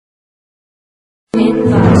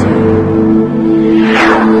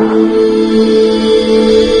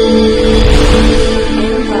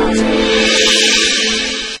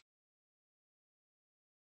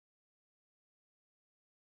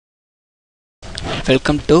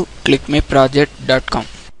Welcome to clickmyproject.com.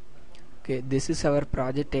 Okay, this is our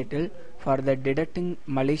project title for the detecting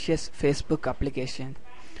malicious Facebook application.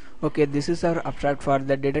 Okay, this is our abstract for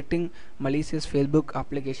the detecting malicious Facebook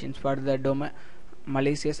applications for the domain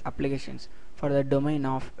malicious applications for the domain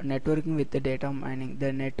of networking with the data mining.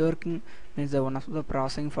 The networking means the one of the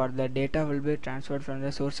processing for the data will be transferred from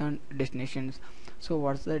the source and destinations. So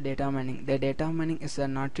what's the data mining? The data mining is a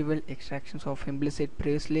non-trivial extractions of implicit,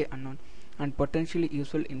 previously unknown and potentially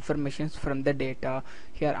useful information from the data.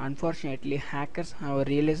 Here unfortunately hackers have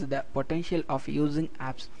realized the potential of using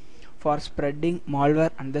apps for spreading malware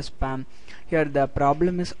and the spam. Here the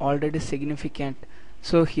problem is already significant.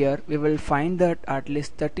 So here we will find that at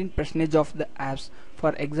least 13% of the apps,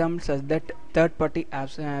 for example such that third-party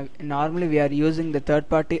apps, normally we are using the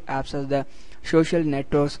third-party apps as the social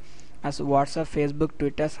networks as WhatsApp, Facebook,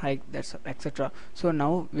 Twitter, Hike, that's etc. So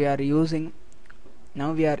now we are using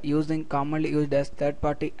commonly used as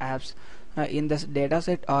third-party apps in this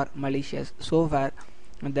dataset are malicious. So where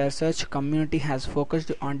the research community has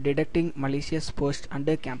focused on detecting malicious posts and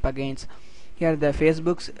campaigns. Here the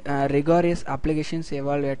Facebook's rigorous applications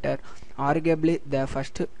evaluator, arguably the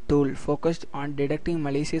first tool focused on detecting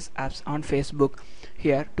malicious apps on Facebook,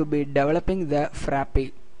 here to be developing the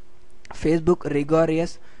FRAPI. Facebook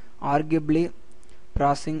rigorous arguably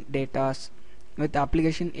processing data with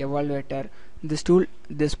application evaluator. This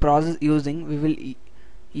process using we will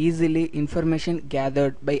easily information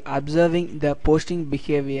gathered by observing the posting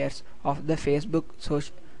behaviors of the Facebook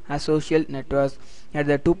social networks at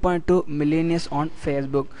the 2.2 million on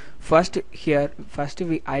Facebook. First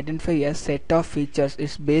we identify a set of features.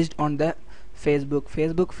 It's based on the Facebook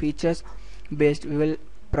features based. We will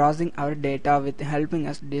processing our data with helping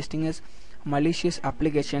us distinguish malicious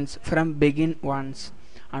applications from begin ones.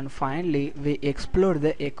 And finally we explore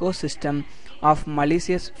the ecosystem of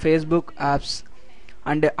malicious Facebook apps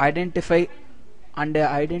and identify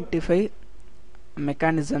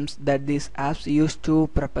mechanisms that these apps use to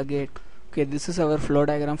propagate. Okay, this is our flow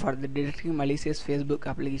diagram for the detecting malicious Facebook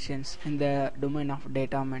applications in the domain of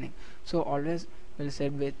data mining. So always we'll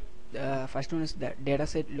set with first one is the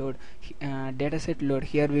dataset load.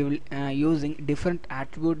 Here we will using different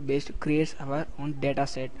attribute based creates our own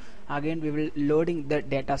dataset. Again we will loading the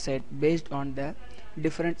dataset based on the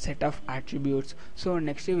different set of attributes. So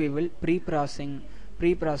next we will pre-processing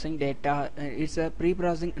data. It's a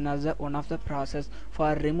pre-processing another one of the process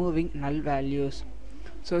for removing null values.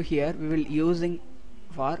 So here we will using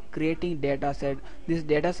for creating dataset. These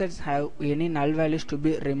datasets have any null values to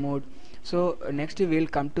be removed. So next we will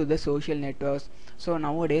come to the social networks. So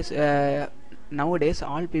nowadays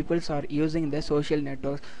all peoples are using the social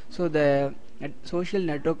networks. So the social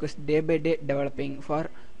network is day by day developing for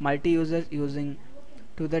multi-users using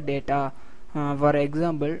to the data. For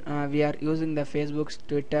example, we are using the Facebook,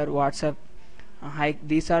 Twitter, WhatsApp, Hike.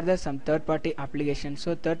 These are the some third-party applications.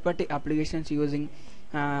 So third-party applications using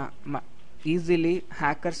easily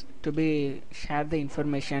hackers to be share the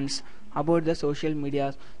informations about the social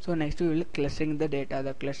medias. So next we will clustering the data.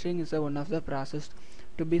 The clustering is one of the process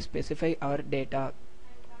to be specify our data.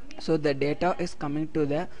 So the data is coming to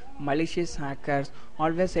the malicious hackers.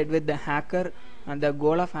 Always said with the hacker, and the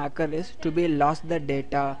goal of hacker is to be lost the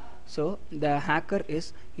data. So the hacker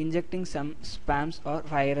is injecting some spams or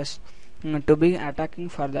virus to be attacking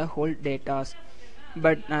for the whole data.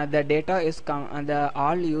 But the data is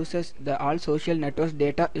all social networks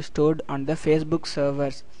data is stored on the Facebook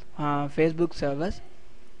servers. Facebook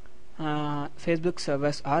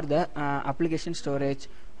servers are the application storage.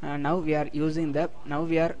 Now we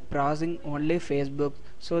are processing only Facebook.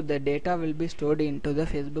 So the data will be stored into the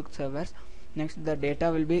Facebook servers. Next the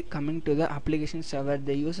data will be coming to the application server.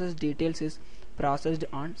 The user's details is processed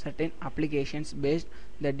on certain applications based.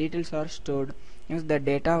 The details are stored. Next the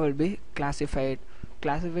data will be classified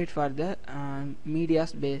for the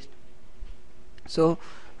medias based. So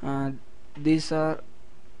these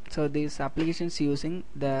applications using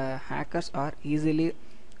the hackers are easily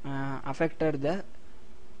affected the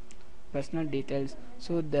personal details.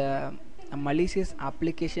 So the malicious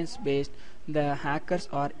applications based, the hackers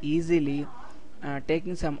are easily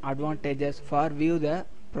taking some advantages for view the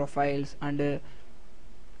profiles and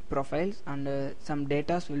some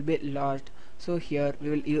data will be lost. So here we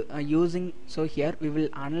will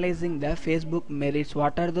analyzing the Facebook merits.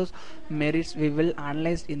 What are those merits we will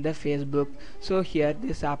analyze in the Facebook? So here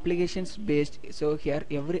this applications based. So here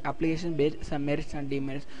every application based some merits and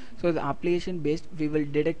demerits. So the application based we will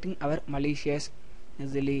detecting our malicious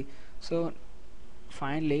easily. So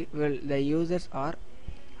finally the users are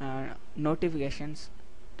notifications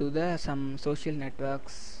to the some social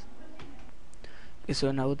networks.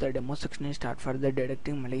 So now the demo section is start for the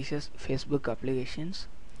detecting malicious Facebook applications.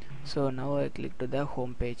 So now I click to the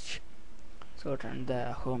home page. So turn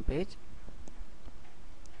the home page.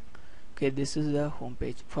 Okay, this is the home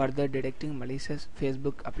page for the detecting malicious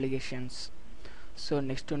Facebook applications. So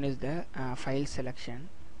next one is the file selection.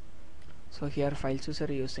 So here file chooser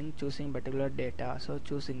choosing particular data, so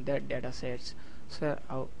choosing the data sets. So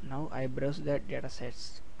now I browse the data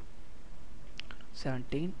sets.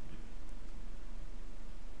 17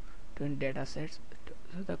 20 data sets,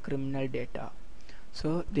 so the criminal data.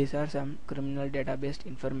 So these are some criminal database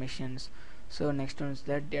informations. So next one is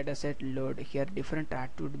the dataset load. Here different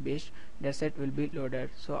attribute based dataset will be loaded.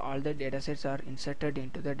 So all the datasets are inserted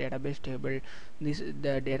into the database table.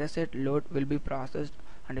 The dataset load will be processed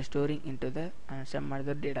and storing into the some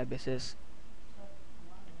other databases.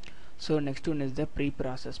 So next one is the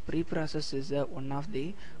pre-process. Pre-process is one of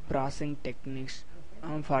the processing techniques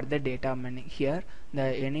for the data mining. Here the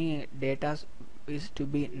any data is to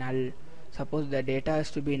be null. Suppose the data is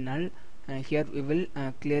to be null, here we will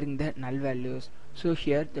clearing the null values. So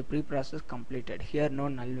here the pre-process completed. Here no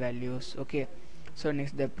null values. Okay. So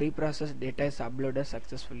next the pre-process data is uploaded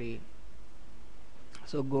successfully.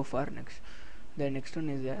 So go for next. The next one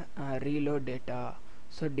is the reload data.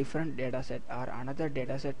 So different data set or another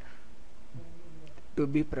data set to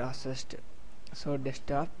be processed. So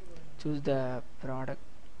desktop, choose the product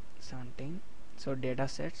 17. So data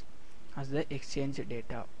sets as the exchange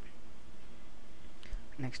data.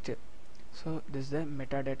 Next, so this is the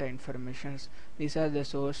metadata informations. These are the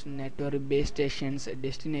source, network, base stations,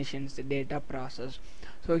 destinations, data process.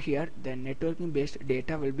 So here the networking based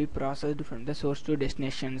data will be processed from the source to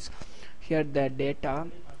destinations. Here the data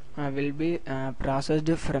will be processed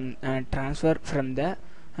from transfer from the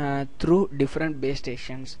through different base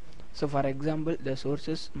stations. So for example, the source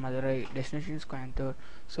is Madurai, destination is Coimbatore.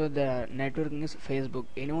 So the networking is Facebook.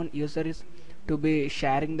 Anyone user is to be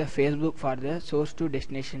sharing the Facebook for the source to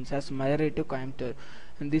destinations as Madurai to Coimbatore.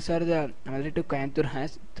 And these are the Madurai to Coimbatore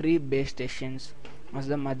has 3 base stations as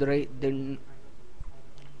the Madurai, then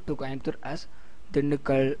to Coimbatore as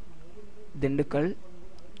Dindukal,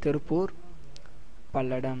 Tirupur,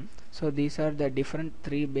 Palladam. So these are the different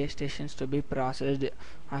 3 base stations to be processed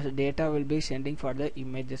as data will be sending for the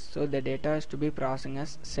images. So the data is to be processing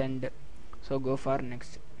as send. So go for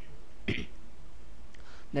next.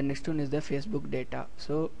 The next one is the Facebook data.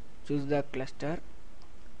 So choose the cluster,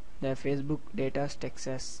 the Facebook data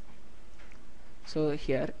Texas. So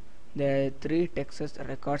here the 3 Texas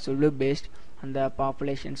records will be based on the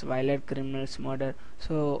populations, violent criminals, murder.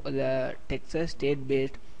 So the Texas state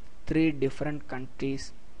based 3 different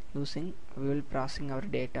countries using we will processing our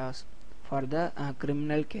data for the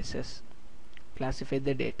criminal cases. Classify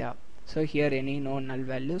the data. So here any no null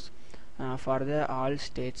values for the all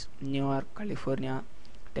states: New York, California,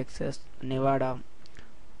 Texas, Nevada,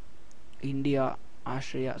 India,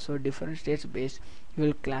 Austria. So different states based you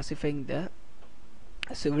will classifying the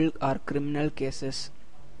civil or criminal cases.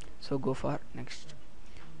 So go for next.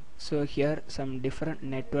 So here some different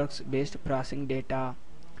networks based processing data.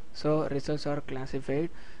 So results are classified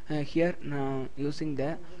here using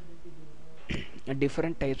the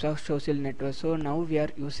different types of social networks. So now we are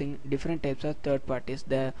using different types of third parties.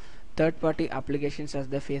 The third party applications as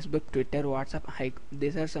the Facebook, Twitter, WhatsApp, Hike.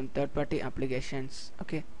 These are some third party applications.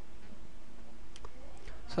 Okay.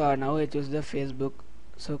 So now I choose the Facebook.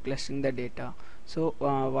 So clustering the data. So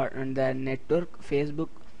what the network Facebook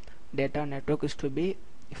data network is to be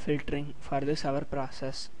filtering for this our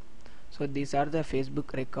process. So these are the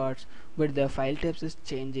Facebook records, but the file types is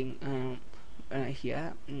changing.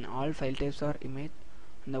 Here all file types are image,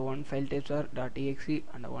 and the one file types are .exe,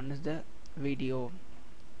 and the one is the video.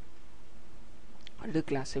 The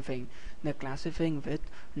classifying with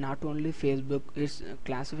not only Facebook is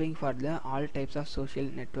classifying for the all types of social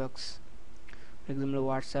networks. For example,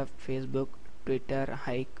 WhatsApp, Facebook, Twitter,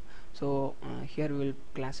 Hike. So here we will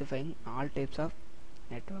classifying all types of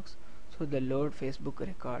networks. So the load Facebook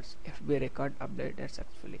records, FB record updated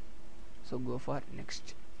successfully. So go for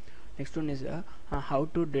next. Next one is how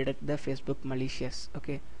to detect the Facebook malicious.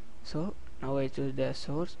 Okay. So now I choose the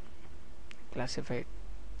source, classified.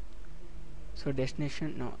 So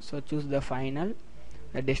destination no. So choose the final.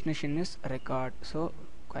 The destination is record. So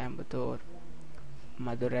Coimbatore,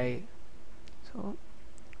 Madurai. So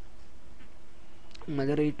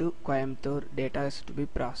Madurai to Coimbatore data is to be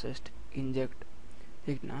processed. Inject.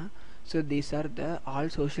 So these are the all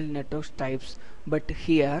social networks types, but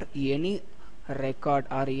here any record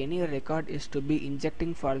is to be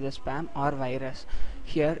injecting for the spam or virus.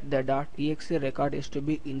 Here the .exe record is to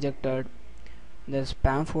be injected. The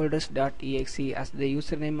spam folders .exe as the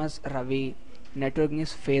username as Ravi, networking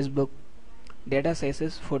is Facebook, data size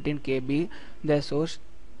is 14 KB, the source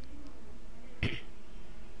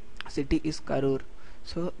city is Karur.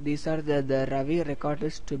 So these are the Ravi record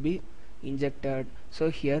is to be injected. So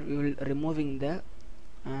here we will removing the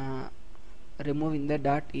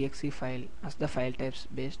 .exe file as the file types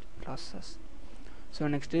based process. So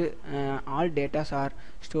next all data are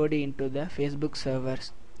stored into the Facebook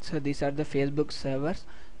servers. So these are the Facebook servers.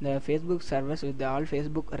 The Facebook servers with all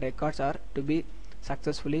Facebook records are to be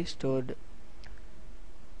successfully stored.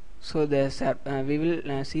 So the we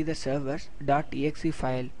will see the servers .exe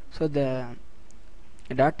file. So the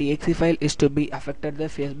 .exe file is to be affected the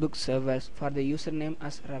Facebook servers for the username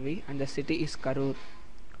as Ravi and the city is Karur.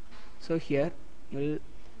 So here we will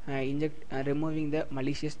inject removing the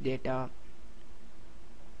malicious data.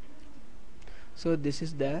 So this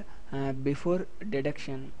is the before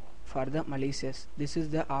detection for the malicious. This is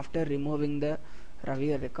the after removing the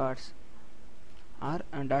Ravi records or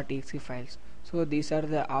 .exe files. So these are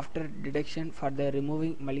the after detection for the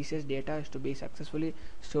removing malicious data is to be successfully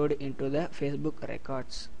stored into the Facebook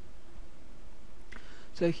records.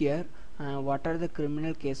 So here what are the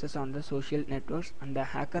criminal cases on the social networks and the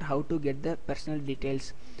hacker how to get the personal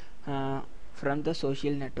details from the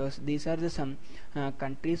social networks. These are the some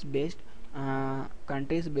countries based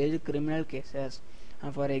criminal cases.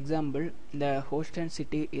 For example, the host and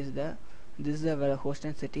city is this is our host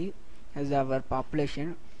and city as our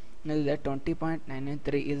population is the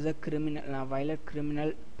 20.993 is the criminal violent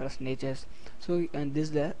criminal percentages. So this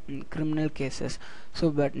is the criminal cases.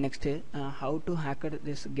 So but next how to hacker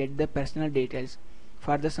this get the personal details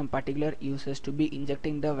for the some particular users to be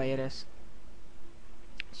injecting the virus.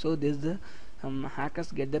 So this is the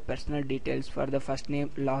hackers get the personal details for the first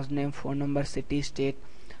name, last name, phone number, city, state,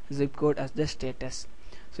 zip code as the status.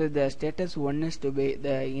 So the status 1 is to be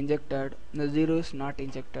the injected, the 0 is not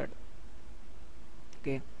injected.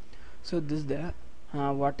 Okay, so this is the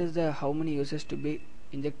what is the how many users to be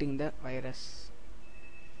injecting the virus.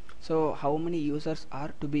 So how many users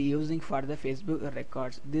are to be using for the Facebook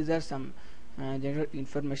records. These are some general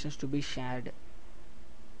informations to be shared.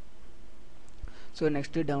 So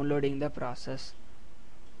next to downloading the process.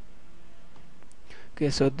 Okay,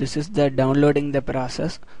 so this is the downloading the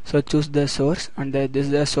process. So choose the source and this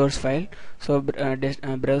is the source file. So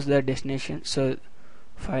browse the destination. So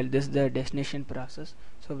file, this is the destination process.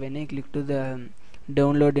 So when I click to the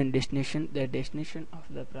download in destination, the destination of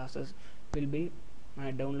the process will be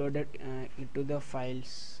downloaded into the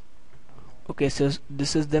files. Okay, so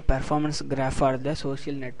this is the performance graph for the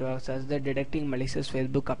social networks as the detecting malicious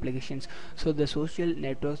Facebook applications. So the social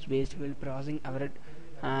networks based will processing our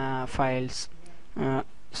files.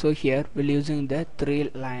 So here we're using the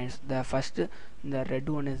 3 lines. The first, the red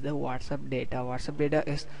one is the WhatsApp data. WhatsApp data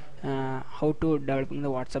is how to developing the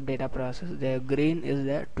WhatsApp data process. The green is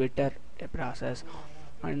the Twitter process,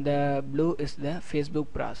 and the blue is the Facebook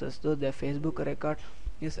process. So the Facebook record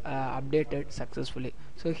is updated successfully.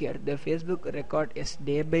 So here the Facebook record is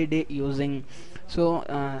day by day using. So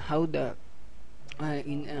how the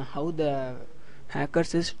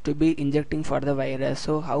hackers is to be injecting for the virus.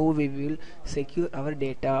 So how we will secure our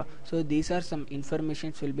data. So these are some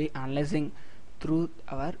informations will be analyzing through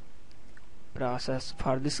our process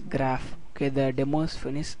for this graph. Okay, the demo is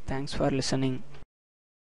finished. Thanks for listening.